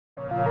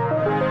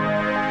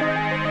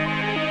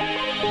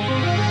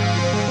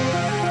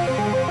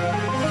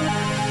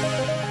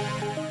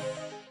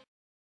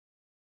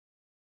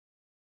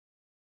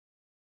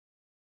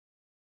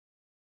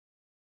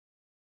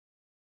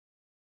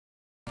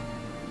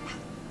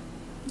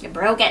You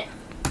broke it.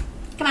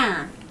 Come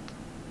on.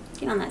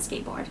 Get on that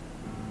skateboard.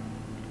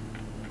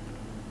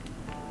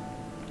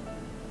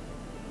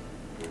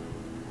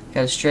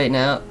 Gotta straighten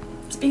out.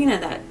 Speaking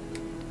of that,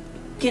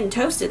 getting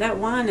toasted, that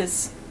wine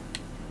is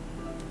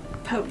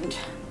potent.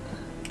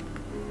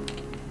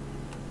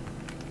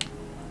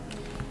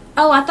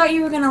 Oh, I thought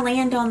you were going to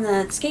land on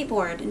the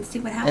skateboard and see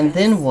what happens. And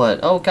then what?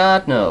 Oh,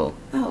 God, no.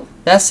 Oh.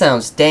 That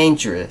sounds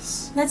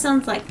dangerous. That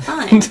sounds like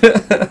fun.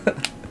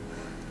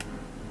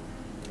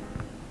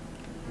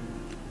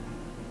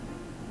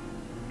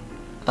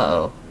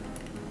 Uh-oh.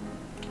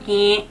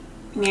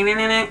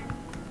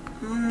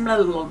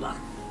 Blah, blah, blah.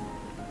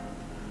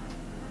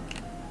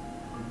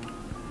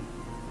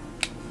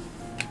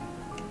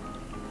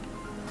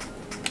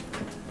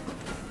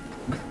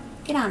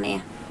 Get on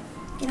there.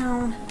 Get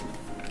on.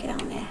 Get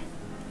on there.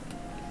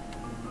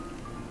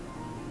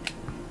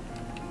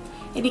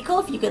 It'd be cool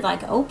if you could,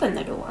 like, open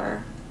the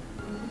door.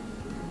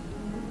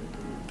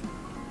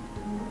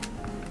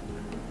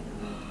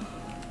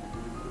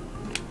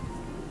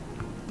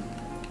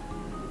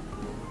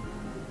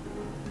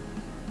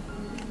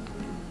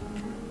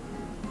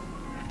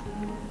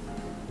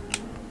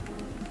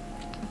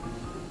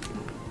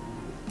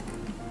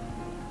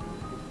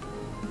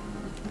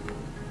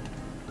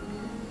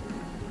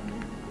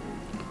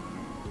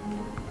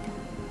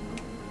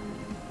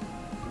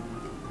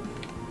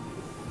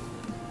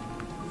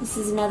 This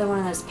is another one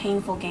of those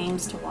painful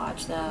games to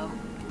watch, though.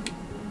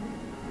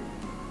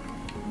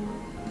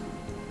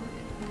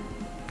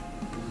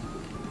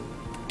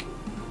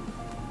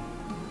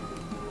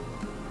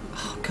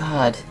 Oh,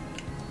 God.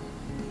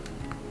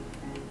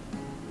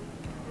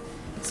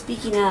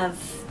 Speaking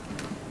of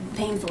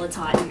painful, it's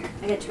hot in here.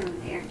 I gotta turn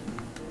the air.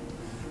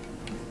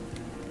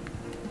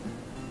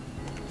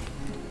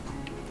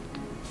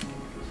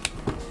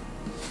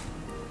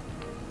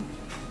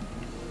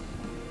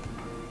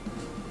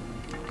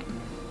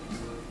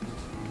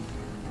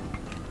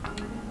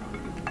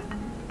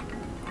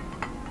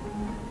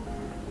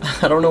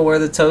 I don't know where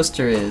the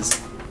toaster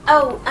is.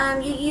 Oh,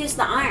 you use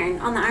the iron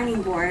on the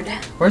ironing board.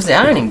 Where's the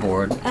ironing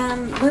board?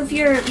 Move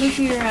your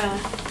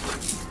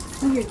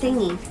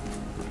thingy.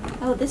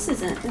 Oh, this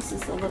isn't. This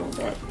is a little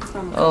bit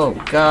from. Oh,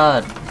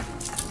 God.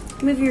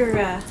 Move your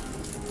mouse,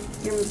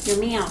 your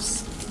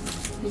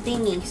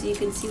thingy, so you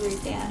can see where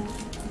it's at.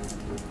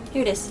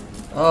 Here it is.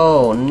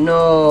 Oh,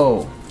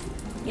 no.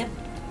 Yep.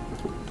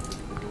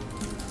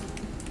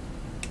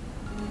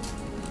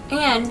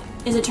 And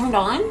is it turned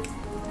on?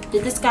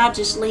 Did this guy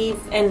just leave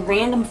and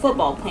random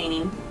football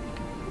painting?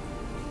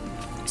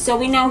 So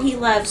we know he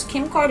loves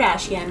Kim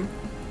Kardashian,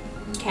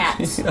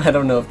 cats. I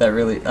don't know if that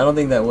really... I don't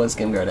think that was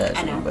Kim Kardashian,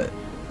 I know. But...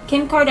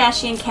 Kim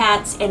Kardashian,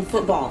 cats, and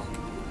football.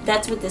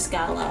 That's what this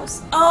guy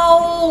loves.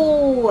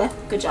 Oh!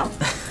 Good job.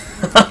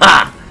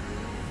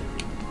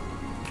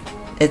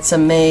 It's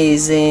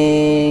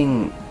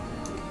amazing.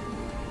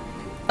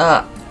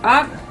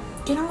 Alright,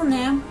 get on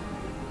now.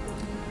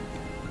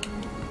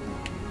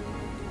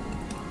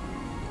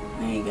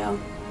 There you go.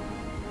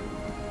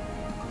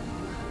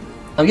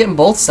 I'm getting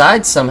both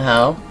sides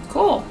somehow.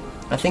 Cool.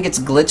 I think it's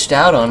glitched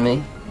out on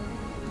me.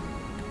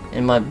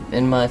 In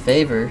my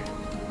favor.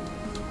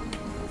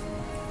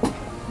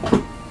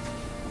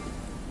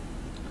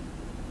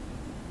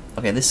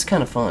 Okay, this is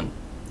kind of fun.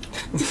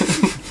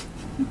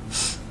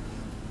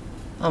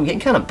 I'm getting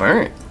kind of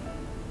burnt.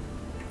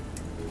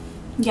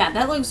 Yeah,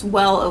 that looks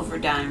well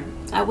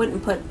overdone. I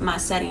wouldn't put my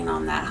setting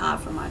on that high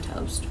for my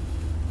toast.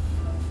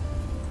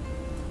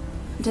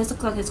 It does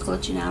look like it's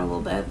glitching out a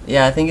little bit.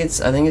 Yeah, I think it's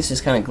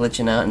just kind of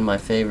glitching out in my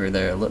favor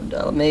there.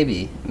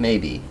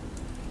 Maybe.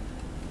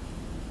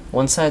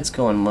 One side's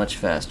going much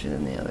faster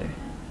than the other.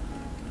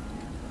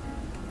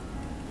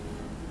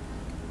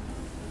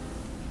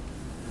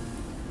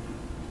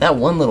 That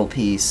one little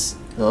piece,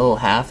 the little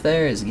half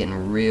there, is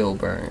getting real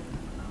burnt.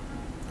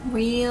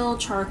 Real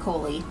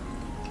charcoaly.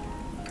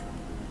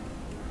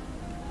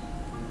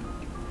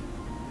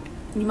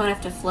 You might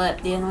have to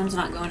flip. The other one's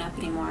not going up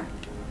anymore.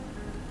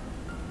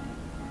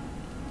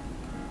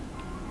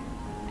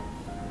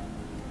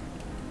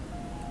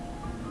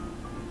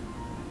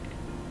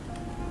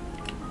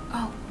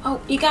 Oh,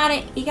 you got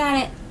it. You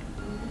got it.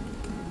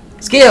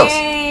 Skills!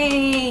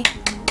 Yay!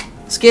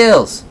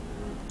 Skills!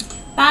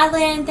 Bye,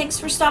 Lynn. Thanks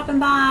for stopping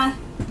by.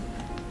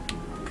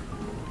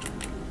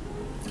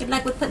 Good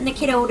luck with putting the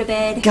kiddo to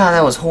bed. God,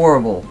 that was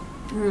horrible.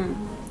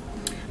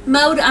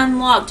 Mode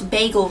unlocked.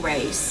 Bagel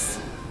race.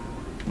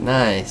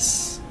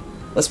 Nice.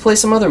 Let's play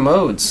some other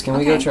modes. Can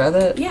we go try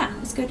that? Yeah,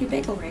 let's go do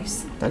bagel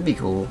race. That'd be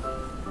cool.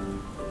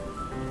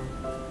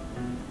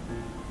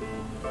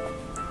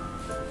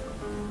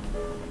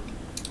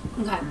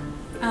 Okay.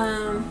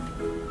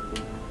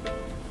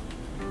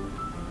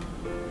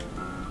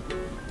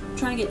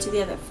 Trying to get to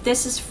the other.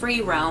 This is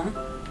free roam.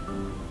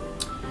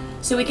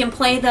 So we can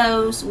play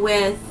those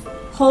with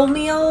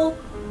wholemeal,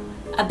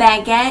 a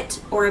baguette,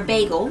 or a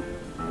bagel.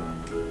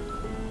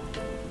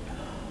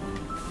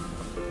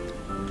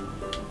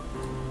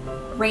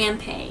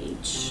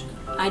 Rampage.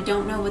 I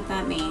don't know what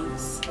that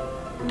means.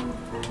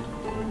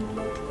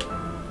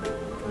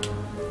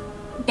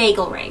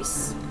 bagel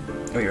race.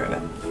 Oh, you're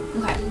right.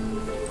 Okay.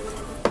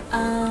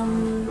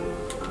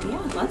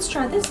 Yeah, let's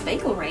try this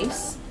bagel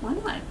race. Why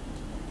not?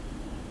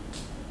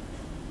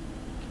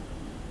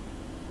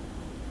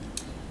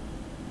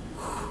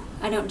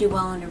 I don't do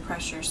well under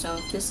pressure, so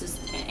if this is,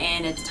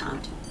 and it's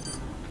timed.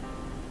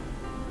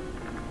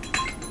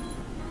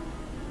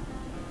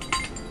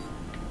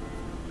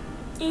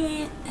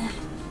 And,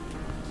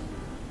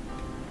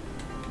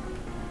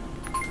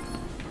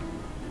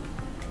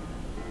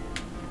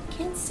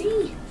 can't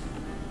see.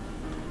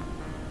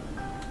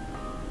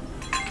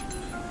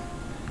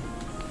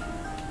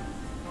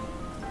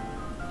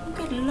 Oh,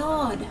 good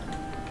Lord.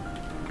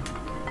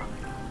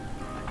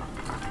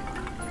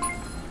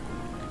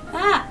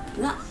 Ah!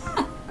 Ah!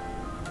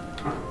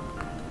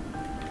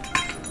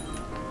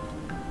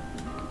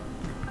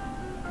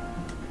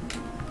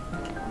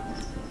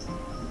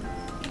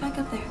 Get back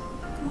up there.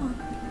 Come on.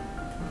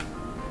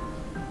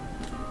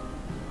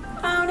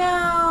 Oh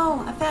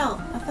no! I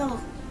fell. I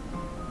fell.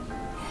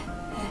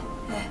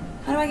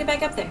 How do I get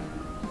back up there?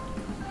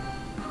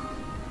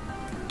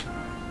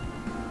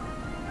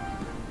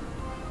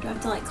 Do I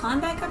have to like climb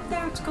back up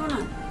there? What's going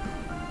on?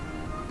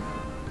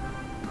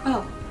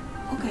 Oh,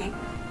 okay.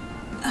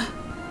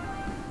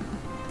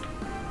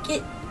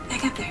 Get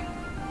back up there.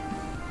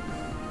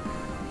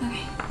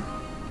 Okay.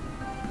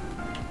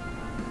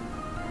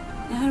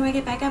 Now how do I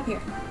get back up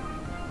here?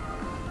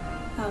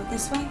 Oh,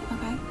 this way?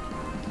 Okay.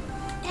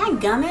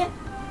 Dadgummit.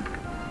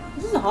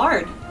 This is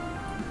hard.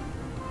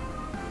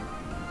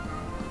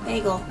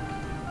 Bagel.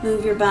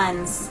 Move your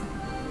buns.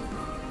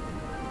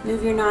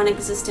 Move your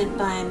non-existent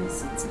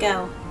buns. Let's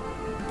go.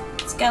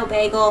 Let's go,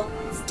 Bagel.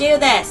 Let's do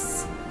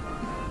this.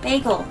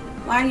 Bagel,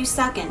 why are you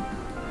sucking?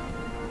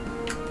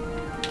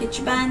 Get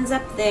your buns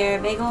up there,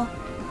 Bagel.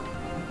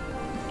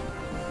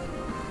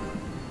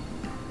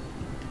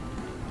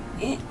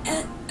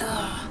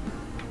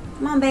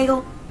 Come on,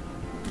 Bagel.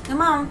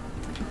 Come on.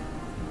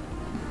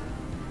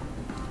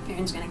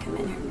 Farron's gonna come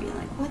in here and be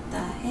like, what the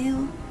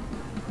hell?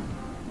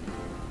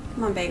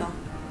 Come on, Bagel.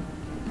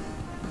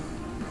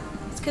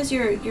 It's because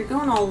you're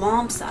going all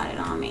lopsided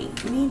on me.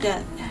 We need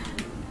to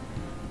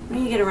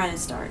get a running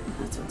start.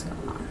 That's what's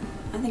going on.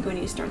 I think we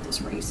need to start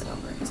this race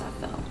over because I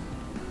fell.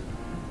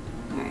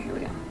 Alright, here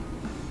we go.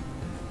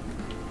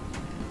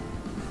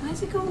 Why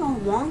is it going all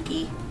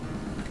wonky?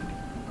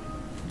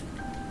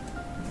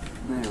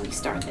 Where do we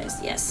start this?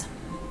 Yes.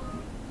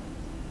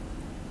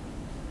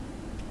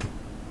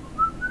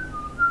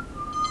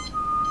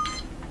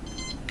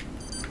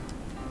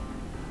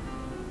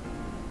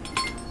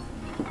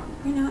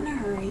 We're not in a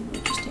hurry.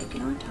 We're just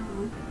taking our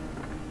time.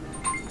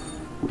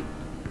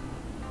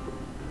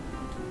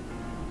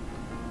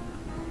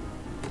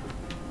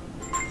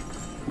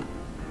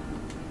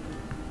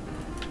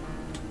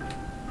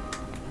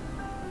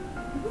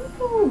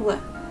 Woo!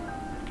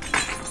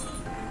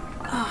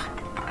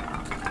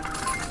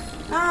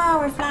 Oh,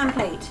 we're flying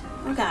plate.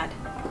 Oh God.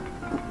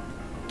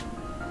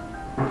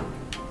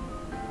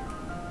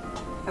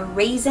 A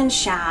raisin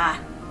shy.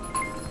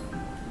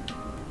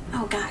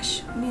 Oh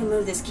gosh, I need to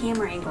move this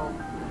camera angle.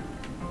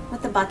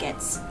 With the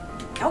buckets.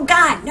 Oh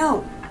God,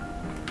 no!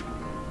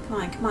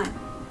 Come on, come on.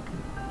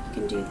 You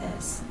can do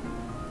this.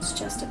 It's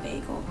just a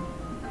bagel.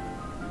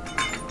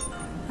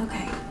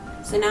 Okay,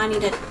 so now I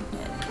need to,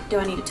 do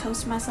I need to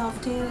toast myself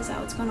too? Is that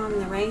what's going on in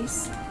the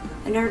race?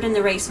 I've never done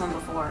the race one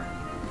before.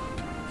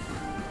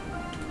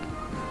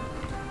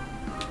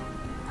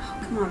 Oh,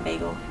 come on,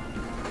 Bagel.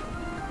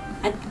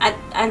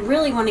 I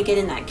really want to get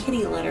in that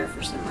kitty litter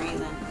for some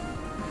reason.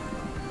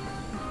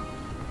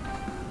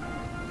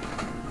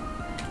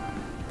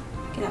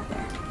 Get up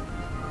there.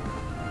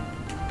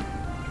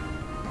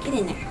 Get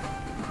in there.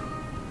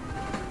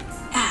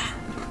 Ah.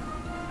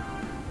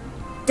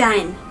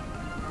 Done.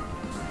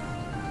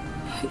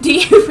 Do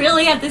you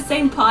really have the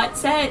same pot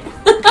set?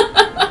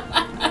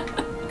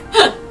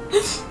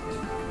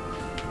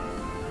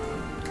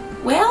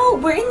 Well,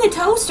 we're in the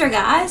toaster,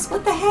 guys.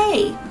 What the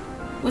hey?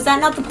 Was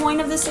that not the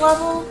point of this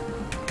level?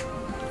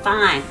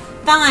 Fine.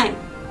 Fine.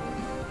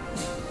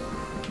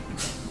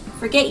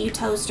 Forget you,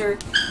 toaster.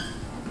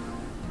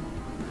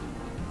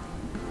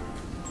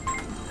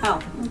 Oh,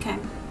 okay.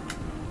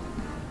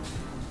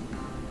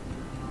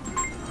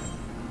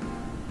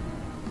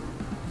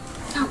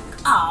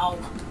 Oh.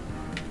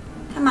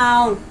 Come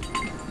on.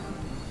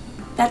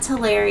 That's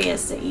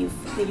hilarious that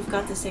you've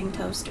got the same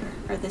toaster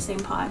or the same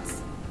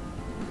pots.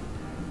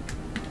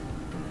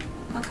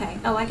 Okay.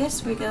 Oh, I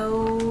guess we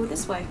go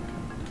this way.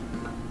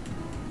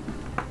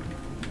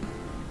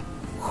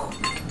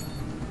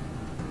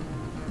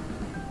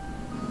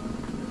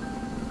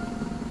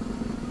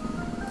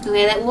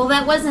 Okay, that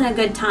wasn't a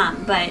good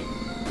time, but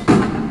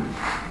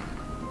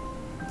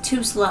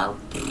too slow.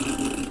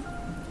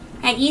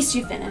 At least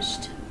you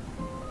finished.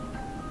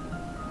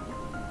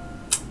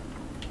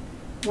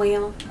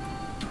 Well.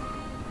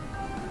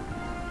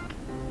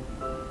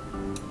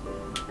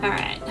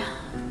 Alright.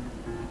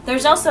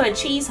 There's also a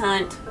cheese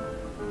hunt.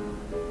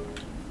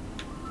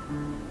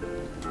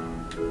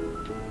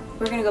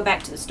 We're gonna go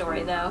back to the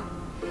story though.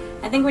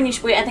 I think we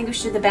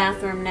should do the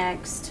bathroom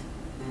next.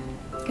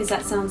 because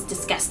that sounds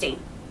disgusting.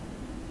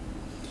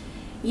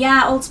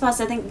 Yeah, Old Spice.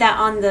 I think that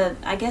on the,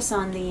 I guess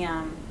on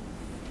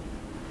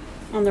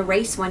the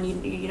race one,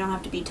 you don't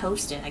have to be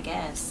toasted, I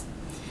guess.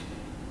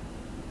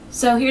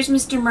 So here's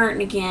Mr.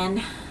 Merton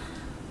again.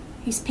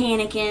 He's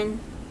panicking.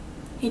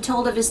 He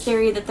told of his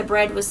theory that the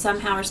bread was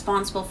somehow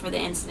responsible for the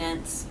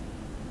incidents.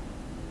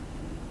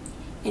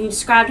 And he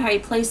described how he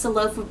placed a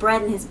loaf of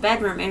bread in his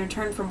bedroom and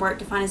returned from work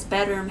to find his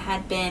bedroom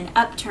had been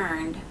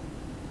upturned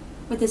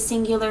with a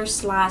singular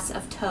slice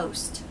of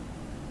toast.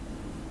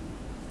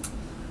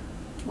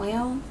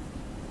 Well,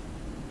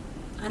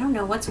 I don't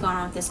know what's going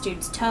on with this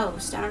dude's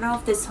toast. I don't know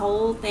if this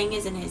whole thing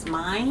is in his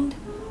mind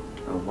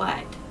or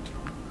what.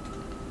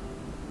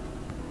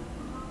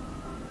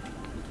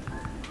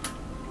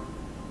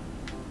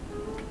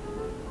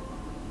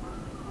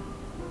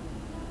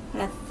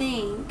 But I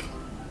think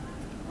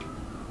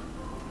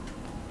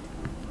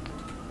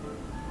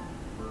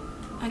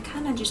I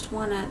kind of just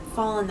want to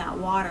fall in that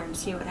water and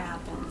see what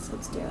happens.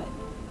 Let's do it.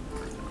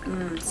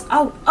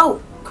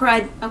 Oh,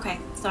 crud. Okay,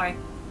 sorry.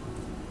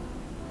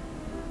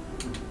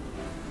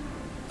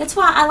 That's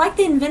why I like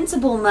the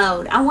invincible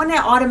mode. I want to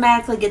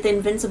automatically get the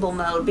invincible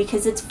mode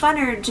because it's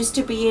funner just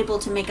to be able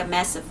to make a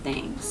mess of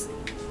things.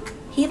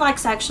 He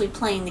likes actually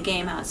playing the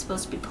game how it's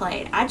supposed to be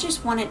played. I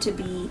just want it to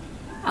be,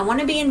 I want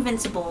to be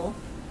invincible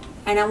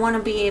and I want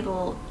to be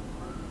able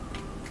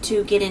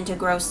to get into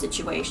gross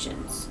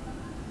situations.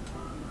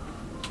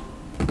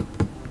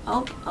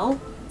 Oh,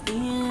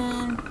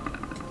 and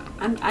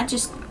I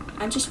just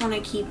want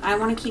to keep, I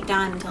want to keep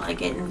dying until I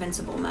get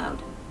invincible mode.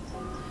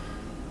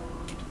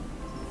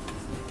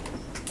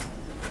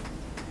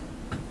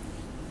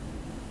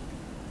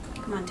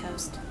 Come on,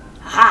 toast.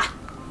 Aha!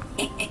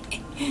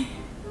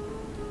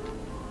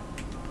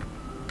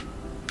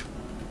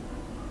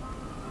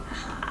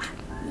 Aha.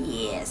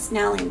 Yes,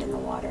 now land in the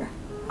water.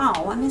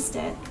 Oh, I missed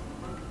it.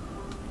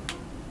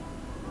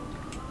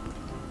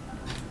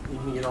 You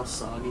can get all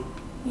soggy.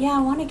 Yeah,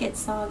 I want to get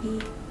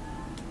soggy.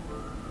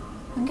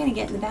 I'm gonna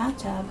get in the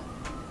bathtub.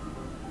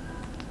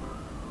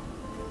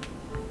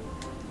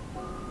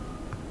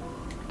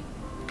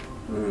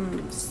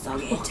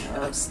 Soggy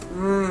toast.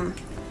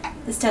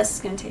 This toast is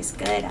gonna taste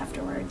good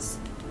afterwards.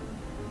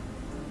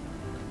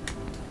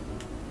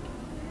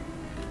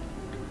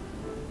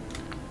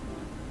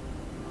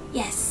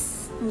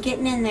 Yes, I'm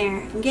getting in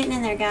there. I'm getting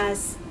in there,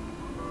 guys.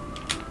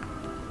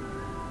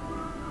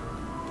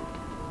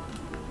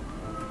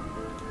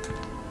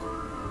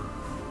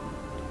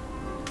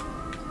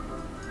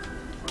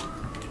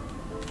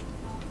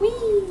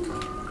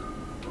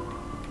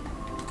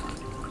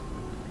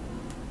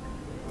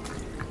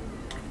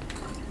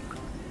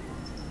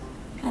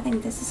 I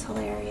think this is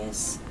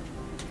hilarious.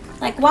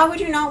 Like, why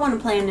would you not want to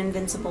play in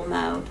invincible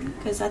mode?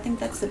 Because I think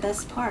that's the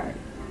best part.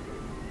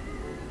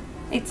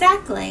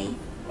 Exactly.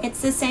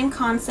 It's the same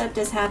concept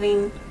as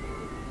having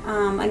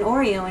an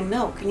Oreo in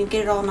milk and you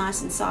get it all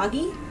nice and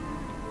soggy.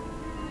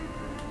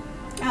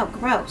 Oh,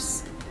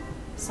 gross.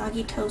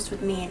 Soggy toast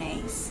with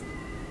mayonnaise.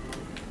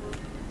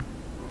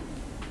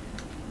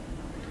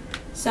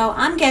 So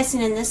I'm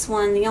guessing in this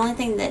one, the only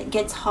thing that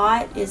gets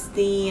hot is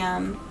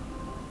the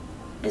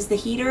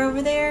heater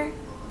over there.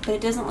 But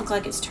it doesn't look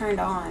like it's turned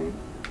on.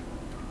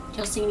 Do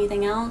y'all see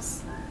anything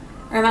else?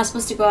 Or am I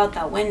supposed to go out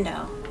that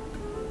window?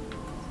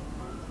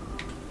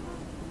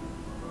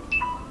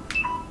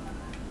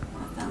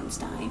 My phone's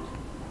dying.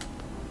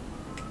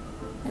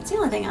 That's the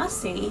only thing I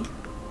see.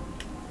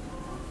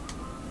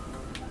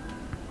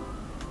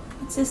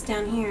 What's this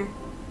down here?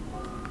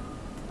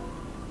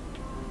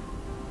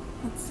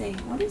 Let's see.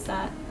 What is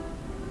that?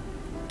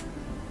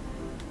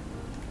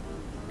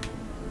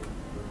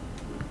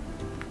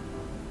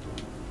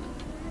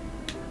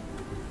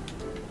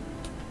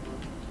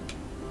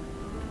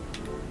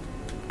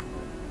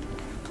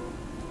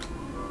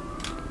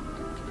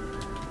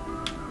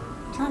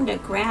 Trying to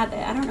grab it.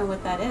 I don't know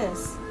what that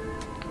is.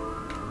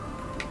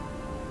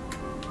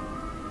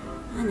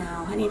 I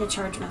know. I need to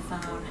charge my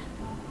phone.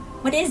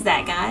 What is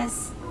that,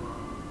 guys?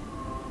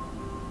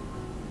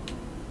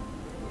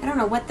 I don't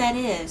know what that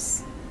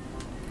is.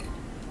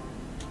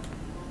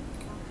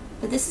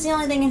 But this is the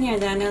only thing in here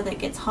that I know that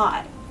gets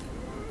hot.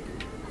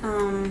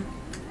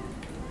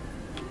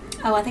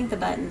 Oh, I think the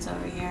button's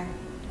over here.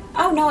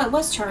 Oh, no, it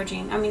was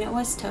charging. I mean, it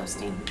was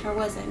toasting. Or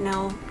was it?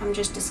 No, I'm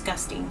just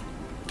disgusting.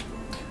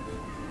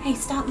 Hey,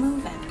 stop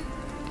moving.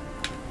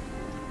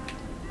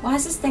 Why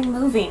is this thing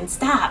moving?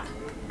 Stop.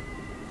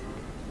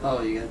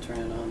 Oh, you gotta turn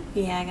it on.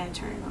 Yeah, I gotta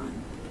turn it on.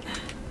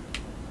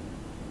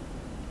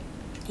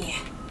 Yeah.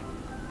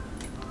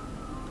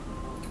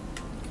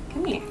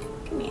 Come here.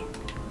 Come here.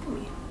 Come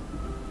here.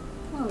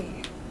 Come over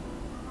here.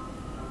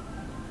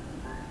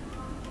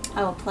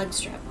 Oh, a plug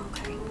strip.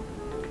 Okay.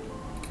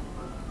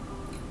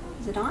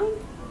 Is it on?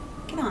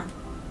 Get on.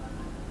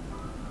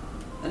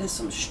 That is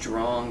some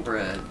strong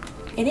bread.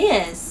 It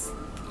is.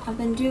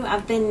 Did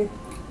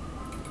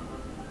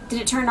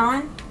it turn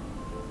on?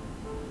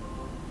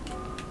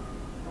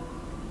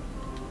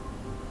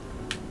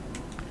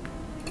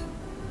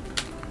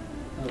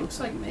 It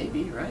looks like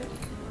maybe, right?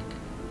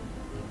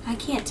 I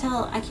can't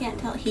tell.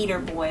 Heater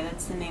boy,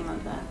 that's the name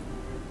of the...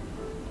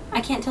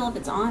 I can't tell if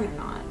it's on or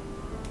not.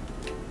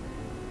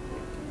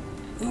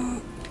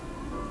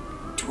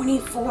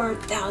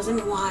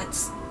 24,000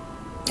 watts.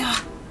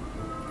 Ugh.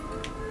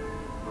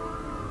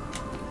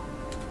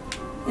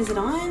 Is it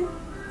on?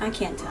 I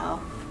can't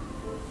tell.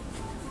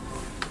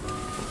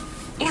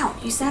 Ow,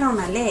 you sat on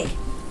my leg.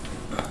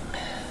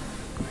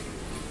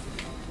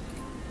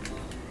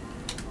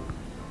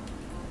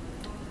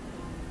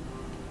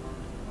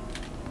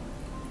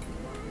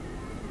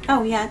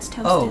 Oh, yeah, it's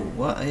toasted. Oh,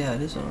 what? Yeah,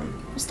 it is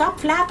on. Stop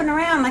flapping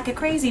around like a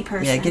crazy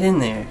person. Yeah, get in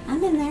there.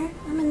 I'm in there.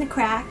 I'm in the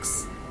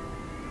cracks.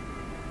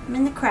 I'm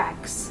in the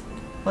cracks.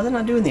 Why are they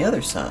not doing the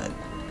other side?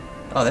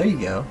 Oh, there you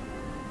go.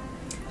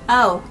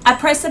 Oh, I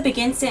press up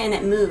against it and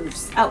it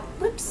moves. Oh,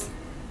 whoops.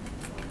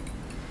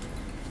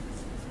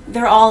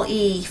 They're all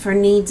E for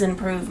needs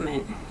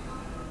improvement.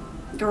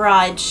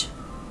 Garage.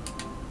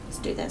 Let's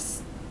do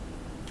this.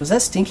 Was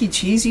that stinky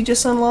cheese you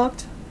just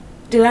unlocked?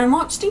 Did I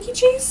unlock stinky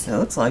cheese? Yeah,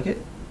 looks like it.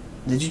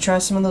 Did you try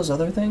some of those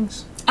other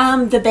things?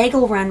 The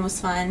bagel run was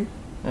fun.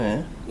 Oh,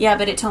 yeah? Yeah,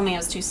 but it told me I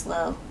was too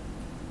slow.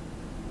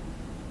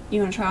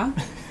 You want to try?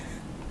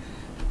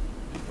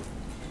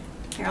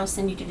 Here, I'll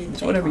send you to do the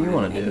bagel whatever you run.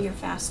 want to do. Maybe you're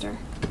faster.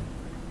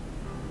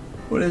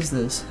 What is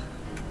this?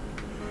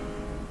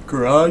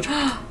 Garage?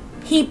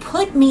 He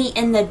put me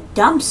in the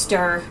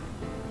dumpster.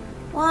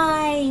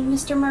 Why,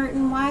 Mr.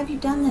 Merton? Why have you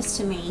done this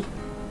to me?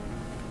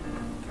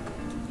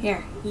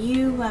 Here,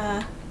 you,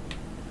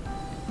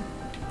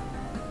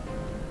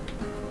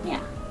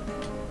 yeah.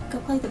 Go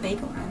play the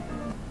bagel run.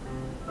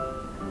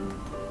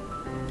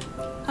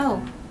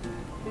 Oh.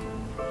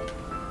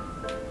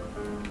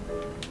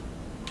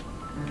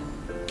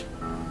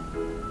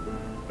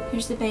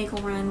 Here's the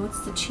bagel run.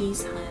 What's the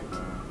cheese hunt?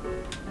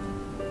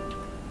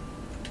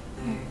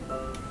 Here.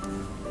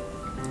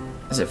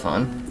 Is it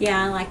fun?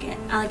 Yeah, I like it.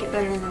 I like it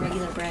better than the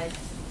regular bread.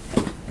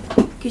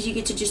 Because you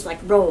get to just like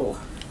roll.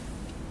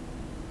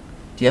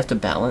 Do you have to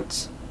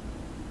balance?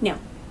 No.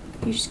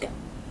 You just go.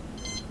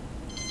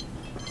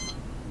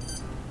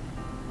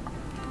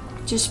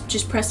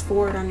 Just press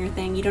forward on your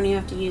thing. You don't even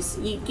have to use...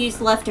 You use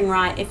left and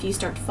right if you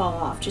start to fall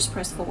off. Just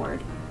press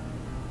forward.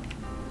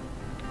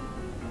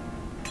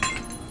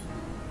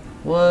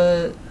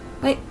 What?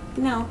 Wait,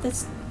 no,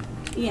 that's...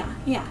 Yeah.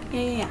 What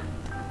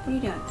are you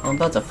doing? I'm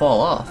about to fall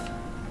off.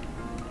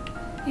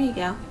 There you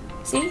go.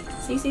 See?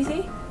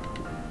 See?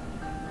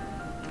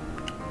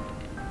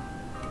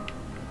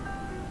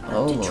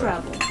 Oh, Up to Lord.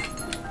 trouble.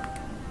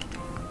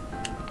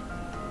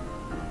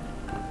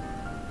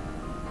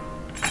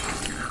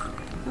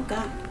 Oh,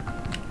 God.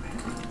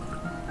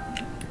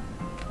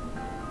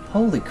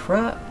 Holy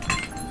crap.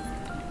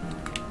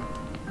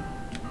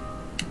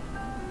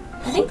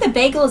 I think the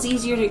bagel is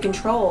easier to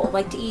control,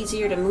 like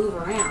easier to move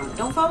around.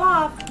 Don't fall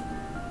off.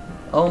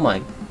 Oh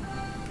my.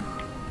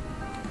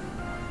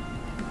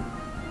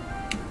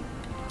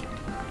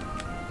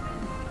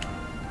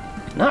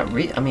 Not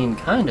I mean,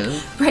 kind of.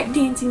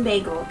 Breakdancing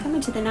bagel, coming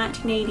to the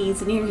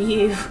 1980s near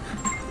you.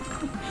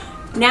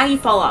 Now you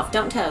fall off.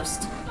 Don't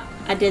toast.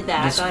 I did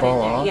that. Just I got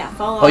fall in there. off? Yeah,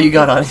 fall off. Oh, you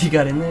got on. You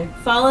got in there.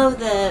 Follow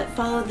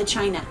the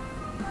china.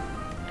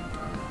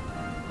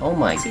 Oh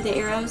my. See the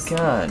arrows?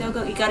 God.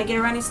 Go. You gotta get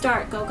a running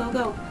start. Go.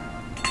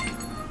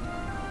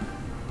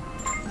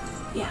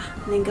 Yeah,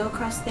 and then go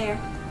across there.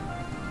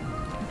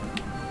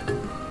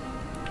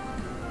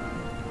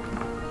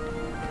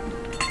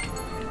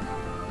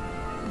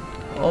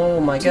 Oh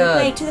my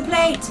God. To the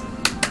plate.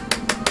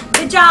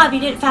 Good job. You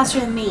did it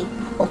faster than me.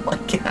 Oh my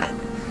God.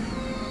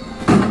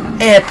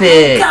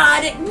 Epic.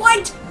 Got it.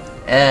 What?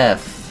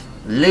 F.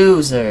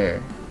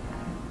 Loser.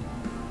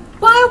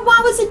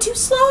 Why was it too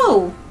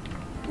slow?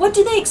 What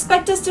do they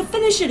expect us to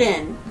finish it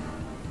in?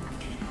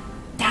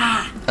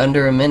 Ah.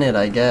 Under a minute,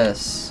 I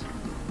guess.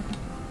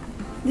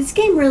 This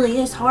game really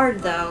is hard,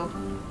 though.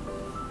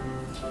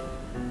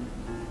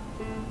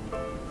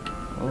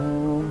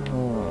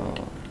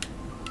 Oh.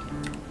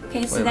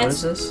 Okay, so Wait, what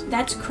is this?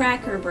 That's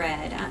cracker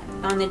bread.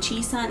 On the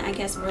cheese hunt, I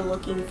guess we're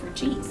looking for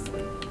cheese.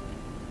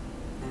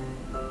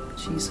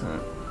 Cheese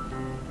hunt.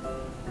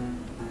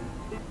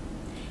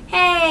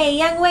 Hey,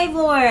 young wave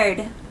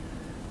lord!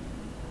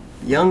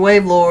 Young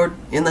Wave Lord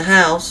in the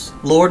house,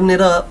 lording it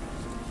up.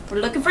 We're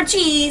looking for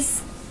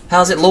cheese.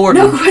 How's it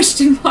lording? No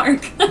question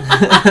mark.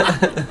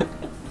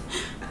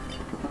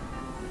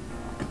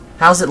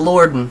 How's it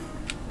lording?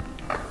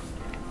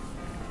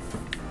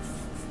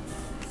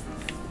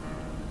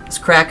 This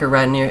cracker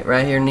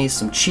right here needs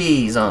some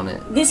cheese on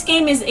it. This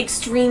game is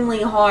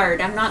extremely hard.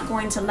 I'm not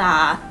going to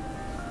lie.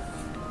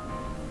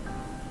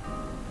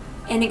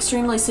 And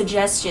extremely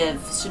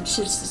suggestive.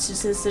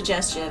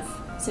 Suggestive?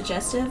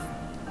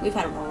 We've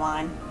had more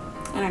wine.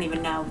 I don't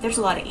even know. There's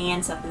a lot of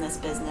ants up in this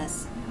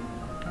business.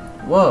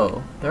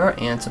 Whoa, there are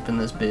ants up in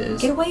this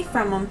biz. Get away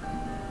from them.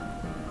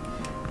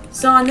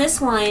 So on this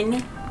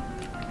one,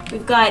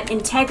 we've got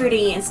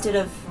integrity instead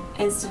of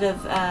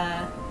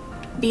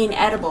being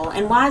edible.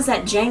 And why is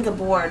that Jenga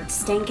board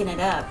stinking it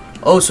up?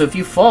 Oh, so if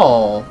you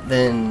fall,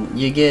 then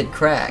you get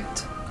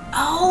cracked.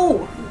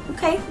 Oh,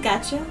 okay,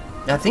 gotcha.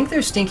 I think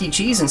there's stinky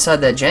cheese inside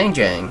that Jang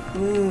Jang.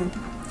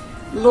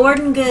 Lord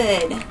and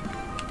good.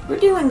 We're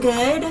doing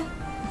good.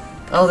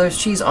 Oh, there's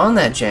cheese on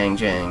that Jang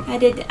Jang. I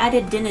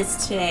did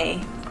dentist today.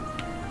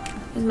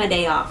 It was my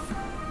day off.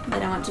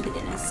 But I went to the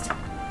dentist.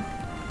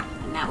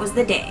 And that was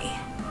the day.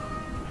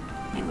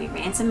 And we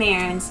ran some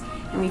errands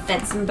and we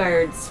fed some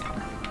birds.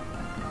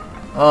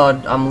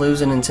 Oh, I'm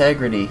losing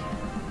integrity.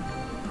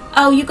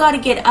 Oh, you gotta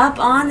get up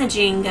on the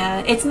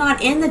Jenga. It's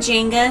not in the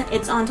Jenga,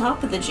 it's on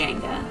top of the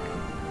Jenga.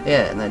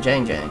 Yeah, and that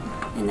Jang Jang.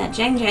 And that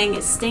Jang Jang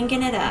is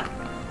stinking it up.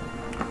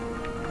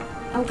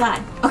 Oh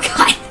god. Oh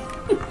god.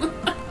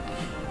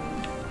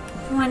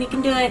 Come on, you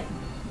can do it.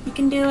 You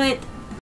can do it.